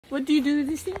What do you do with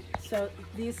this thing? So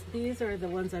these are the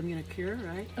ones I'm going to cure,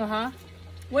 right?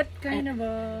 What kind of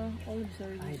olives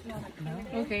are I these? don't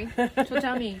know. Okay, so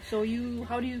tell me. So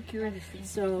how do you cure this thing?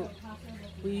 So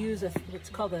we use what's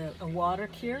called a water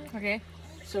cure. Okay.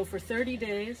 So for 30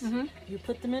 days, you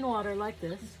put them in water like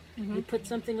this. You put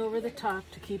something over the top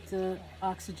to keep the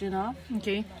oxygen off.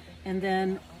 Okay. And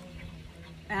then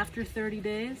after 30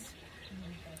 days,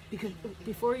 because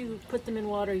before you put them in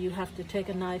water, you have to take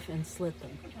a knife and slit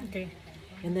them. Okay.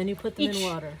 And then you put them in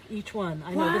water, each one.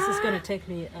 I know this is going to take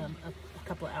me a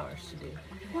couple of hours to do.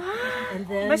 And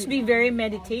then Must be very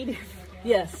meditative.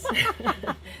 yes,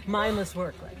 mindless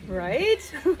work, like Right?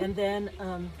 And then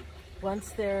once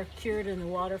they're cured in the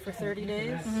water for 30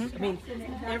 days, I mean,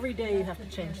 every day you have to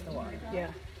change the water. Yeah.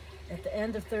 At the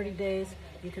end of 30 days,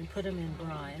 you can put them in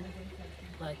brine,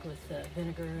 like with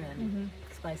vinegar and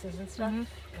spices and stuff.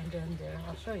 And then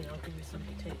I'll show you. I'll give you some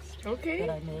to taste. Okay. That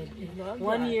I made.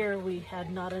 One year we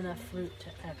had not enough fruit to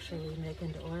actually make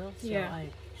into oil, so I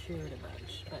cured a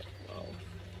bunch. But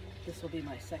this will be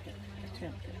my second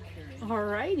attempt at curing.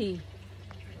 Alrighty.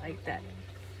 Like that.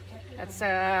 That's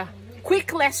a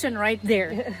quick lesson right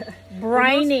there.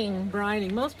 Brining.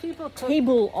 Brining. Most people cook.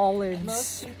 Table olives.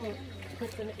 Most people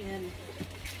put them in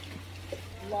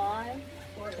lye,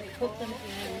 or they put them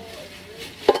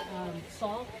in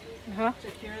salt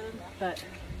to cure them. But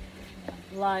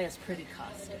lye is pretty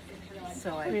caustic,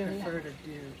 so I prefer to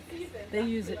do. They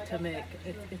use it to make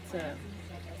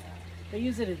They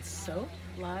use it in soap,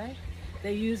 lye.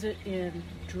 They use it in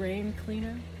drain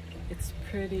cleaner. It's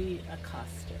pretty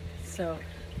caustic. So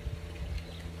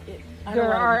I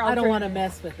don't want to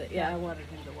mess with it. Yeah, I want to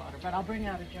do the water, but I'll bring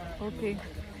out a jar. Okay.